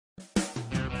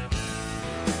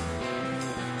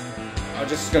I'm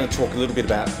just going to talk a little bit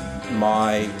about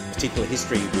my particular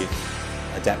history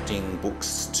with adapting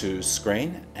books to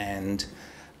screen, and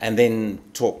then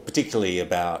talk particularly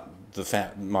about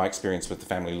my experience with the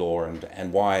family law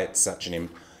and why it's such an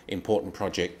important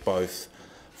project, both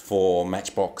for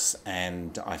Matchbox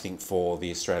and I think for the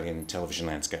Australian television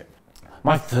landscape.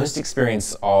 My first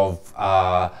experience of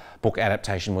book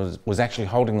adaptation was actually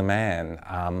Holding the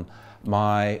Man.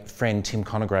 My friend Tim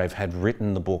Conograve had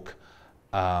written the book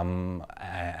and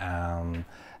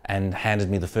handed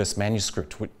me the first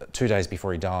manuscript 2 days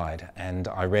before he died, and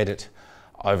I read it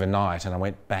overnight, and I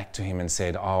went back to him and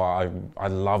said, "Oh, I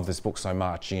love this book so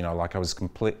much. You know, like it was a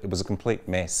complete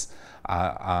mess. You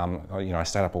know, I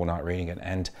stayed up all night reading it,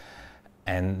 and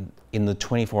in the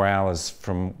 24 hours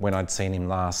from when I'd seen him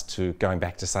last to going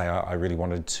back to say I really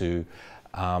wanted to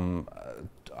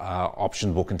option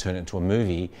the book and turn it into a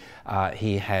movie,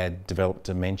 he had developed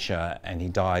dementia and he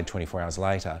died 24 hours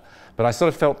later. But I sort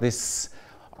of felt this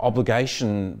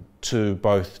obligation to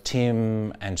both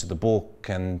Tim and to the book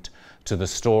and to the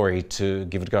story to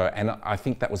give it a go, and I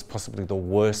think that was possibly the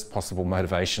worst possible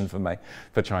motivation for me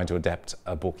for trying to adapt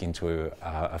a book into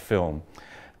a film,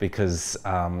 because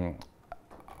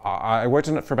I worked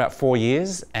on it for about 4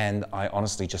 years and I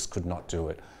honestly just could not do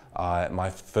it. My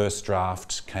first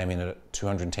draft came in at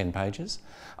 210 pages.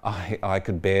 I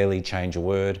could barely change a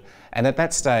word, and at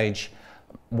that stage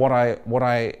what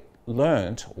I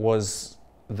learned was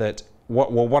that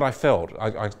what I felt,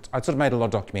 I sort of made a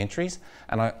lot of documentaries,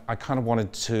 and I kind of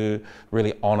wanted to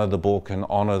really honour the book and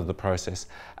honour the process,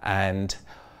 and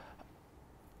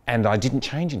I didn't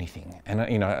change anything, and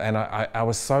you know, and I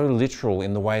was so literal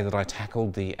in the way that I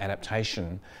tackled the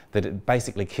adaptation that it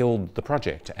basically killed the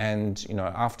project. And you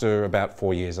know, after about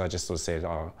 4 years, I just sort of said,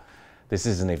 "Oh, this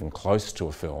isn't even close to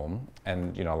a film,"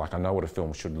 and you know, like I know what a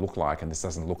film should look like, and this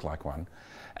doesn't look like one.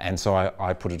 And so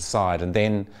I put it aside, and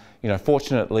then, you know,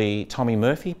 fortunately Tommy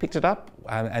Murphy picked it up,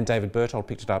 and David Berthold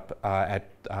picked it up at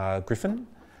Griffin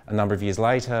a number of years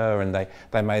later, and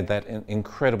they made that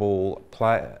incredible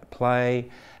play,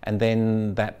 and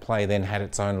then that play then had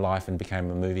its own life and became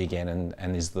a movie again,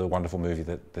 and is the wonderful movie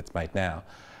that's made now.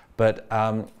 But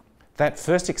that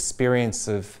first experience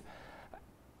of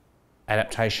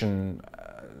adaptation,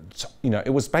 you know,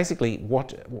 it was basically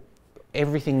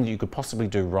everything that you could possibly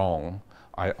do wrong,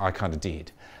 I kind of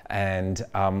did. And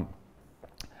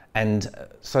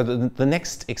so the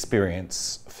next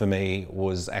experience for me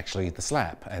was actually The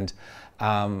Slap. And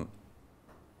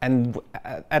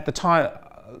at the time,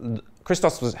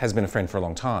 Christos has been a friend for a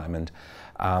long time, and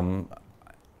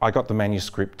I got the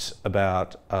manuscript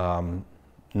about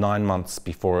 9 months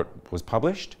before it was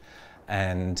published,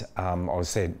 and I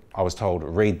was told,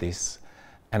 read this.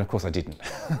 And of course I didn't.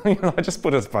 You know, I just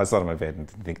put it by the side of my bed and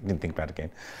didn't think about it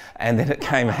again. And then it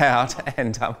came out,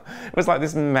 and it was like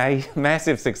this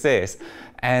massive success.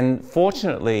 And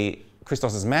fortunately,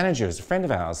 Christos's manager is a friend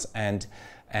of ours, and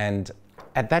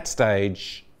at that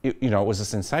stage, you know, it was a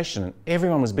sensation.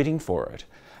 Everyone was bidding for it.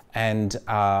 And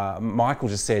Michael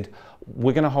just said,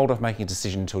 "We're going to hold off making a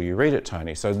decision until you read it,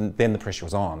 Tony." So then the pressure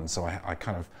was on. So I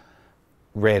kind of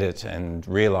read it and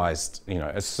realised, you know,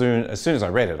 as soon as I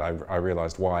read it, I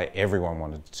realised why everyone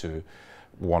wanted to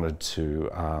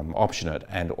option it,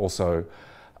 and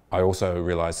I also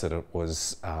realised that it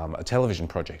was a television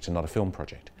project and not a film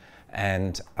project,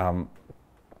 and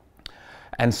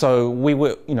so we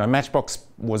were, you know, Matchbox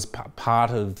was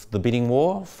part of the bidding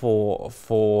war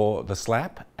for The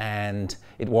Slap, and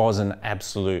it was an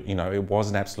absolute, you know, it was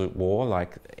an absolute war.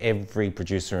 Like every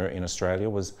producer in Australia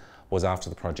was after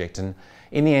the project, and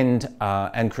in the end,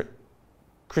 and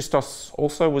Christos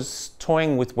also was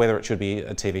toying with whether it should be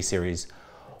a TV series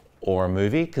or a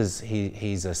movie, because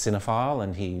he's a cinephile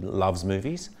and he loves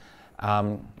movies.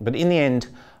 But in the end,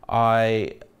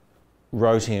 I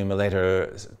wrote him a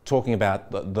letter talking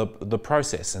about the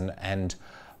process and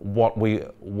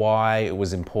why it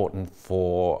was important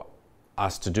for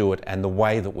us to do it and the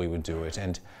way that we would do it,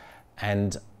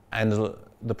 and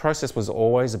the process was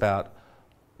always about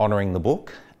honouring the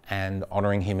book and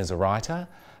honouring him as a writer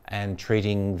and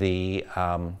treating the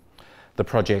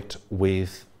project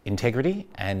with integrity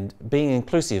and being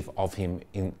inclusive of him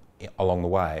along the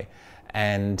way.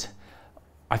 And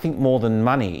I think more than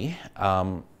money,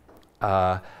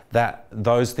 that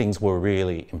those things were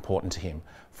really important to him.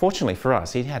 Fortunately for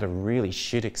us, he had a really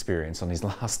shit experience on his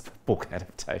last book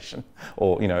adaptation,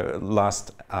 or you know,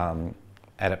 last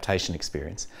adaptation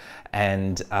experience,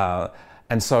 and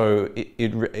so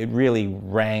it really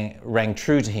rang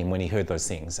true to him when he heard those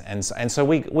things, and so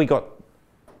we got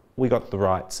the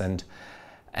rights,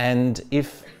 and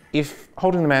if if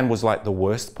Holding the Man was like the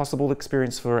worst possible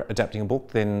experience for adapting a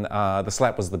book, then The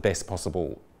Slap was the best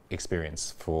possible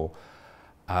experience for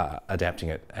adapting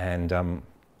it. And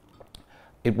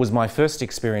it was my first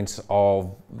experience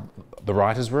of the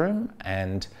writer's room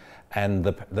and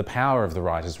the power of the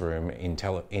writer's room in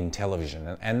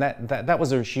television. And that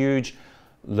was a huge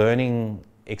learning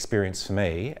experience for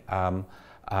me,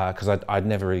 because I'd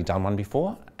never really done one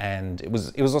before. And it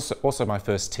was also my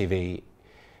first TV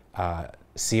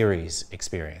series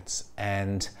experience.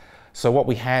 And so what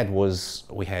we had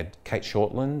Kate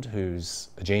Shortland, who's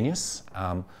a genius.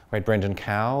 We had Brendan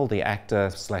Cowell, the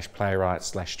actor /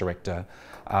 playwright / director.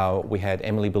 We had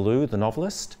Emily Ballou, the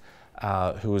novelist,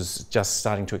 who was just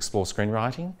starting to explore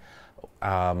screenwriting.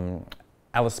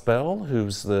 Alice Bell,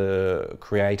 who's the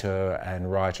creator and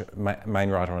main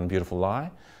writer on Beautiful Lie.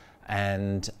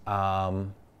 And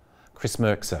Chris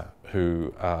Merkser,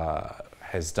 who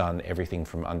has done everything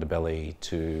from Underbelly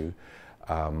to,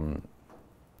 I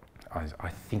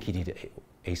think he did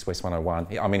East West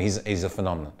 101. I mean, he's a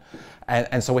phenomenon.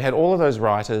 And so we had all of those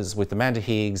writers with Amanda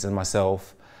Higgs and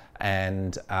myself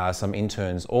and some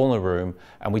interns all in a room,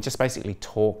 and we just basically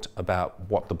talked about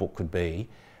what the book could be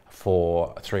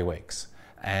for 3 weeks.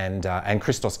 And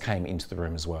Christos came into the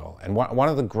room as well. And one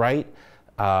of the great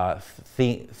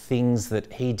things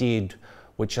that he did,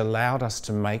 which allowed us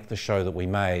to make the show that we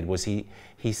made, was he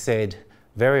said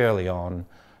very early on,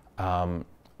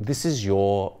 this is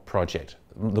your project.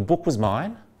 The book was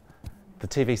mine, the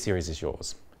TV series is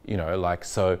yours. You know, like,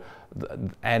 so,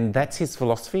 and that's his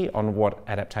philosophy on what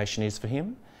adaptation is for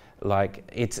him. Like,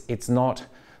 it's not,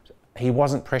 he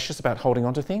wasn't precious about holding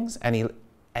on to things, and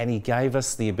he gave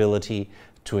us the ability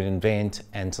to invent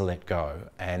and to let go.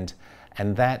 And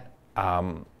that,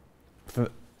 for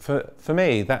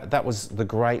me, that was the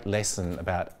great lesson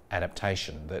about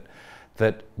adaptation,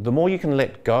 that the more you can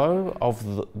let go of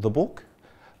the book,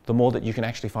 the more that you can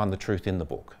actually find the truth in the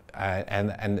book.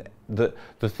 And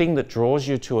the thing that draws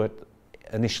you to it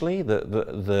initially,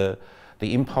 the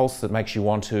impulse that makes you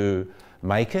want to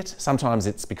make it, sometimes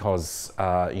it's because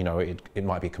you know, it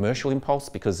might be a commercial impulse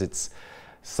because it's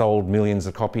sold millions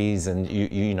of copies and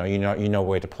you know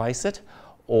where to place it,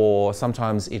 or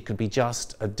sometimes it could be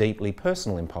just a deeply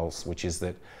personal impulse, which is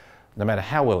that no matter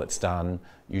how well it's done,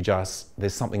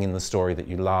 there's something in the story that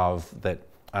you love, that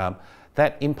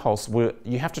that impulse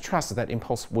you have to trust that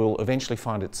impulse will eventually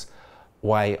find its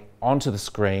way onto the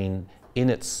screen in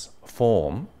its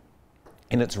form,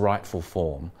 in its rightful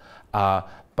form,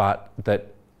 but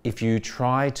that if you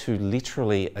try to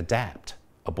literally adapt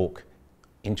a book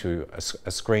into a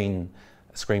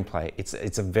screenplay,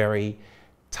 it's a very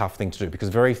tough thing to do, because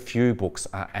very few books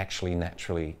are actually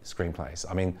naturally screenplays.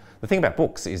 I mean, the thing about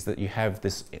books is that you have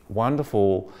this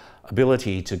wonderful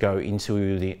ability to go into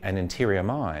an interior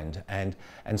mind, and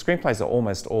screenplays are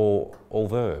almost all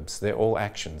verbs. They're all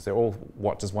actions. They're all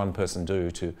what does one person do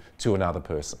to another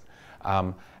person,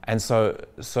 and so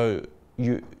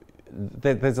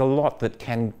there's a lot that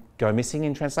can go missing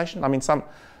in translation. I mean,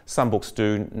 some books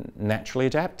do naturally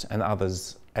adapt, and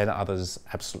others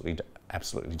absolutely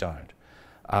don't.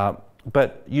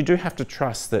 But you do have to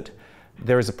trust that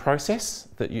there is a process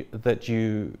that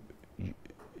you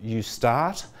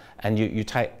start and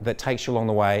that takes you along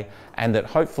the way, and that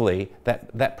hopefully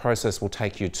that process will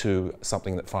take you to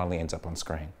something that finally ends up on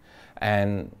screen.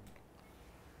 And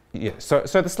yeah, so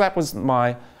The Slap was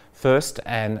my first,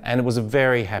 and it was a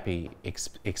very happy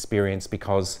experience,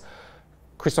 because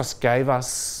Christos gave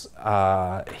us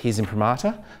his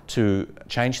imprimatur to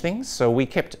change things, so we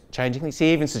kept changing things.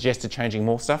 He even suggested changing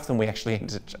more stuff than we actually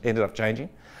ended up changing.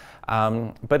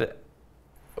 But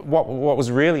what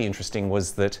was really interesting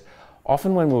was that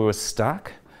often when we were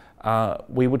stuck,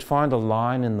 we would find a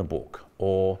line in the book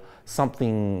or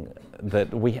something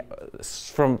that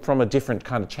from a different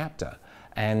kind of chapter,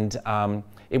 and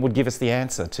it would give us the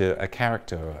answer to a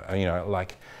character, you know,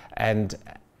 like, and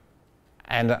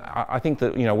I think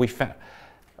that, you know,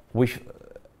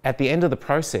 at the end of the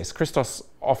process, Christos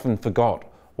often forgot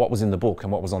what was in the book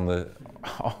and what was on the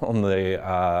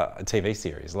TV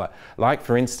series. Like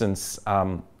for instance,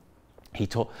 he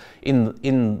taught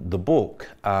in the book,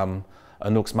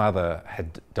 Anouk's mother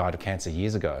had died of cancer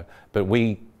years ago, but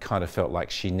we kind of felt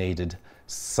like she needed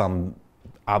some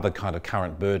other kind of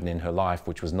current burden in her life,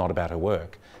 which was not about her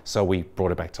work. So we brought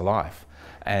her back to life.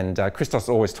 And Christos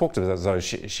always talked to her as though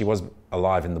she was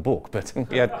alive in the book, but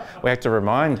we had to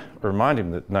remind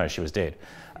him that no, she was dead.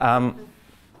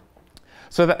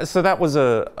 So that was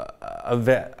the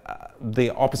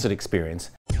opposite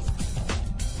experience.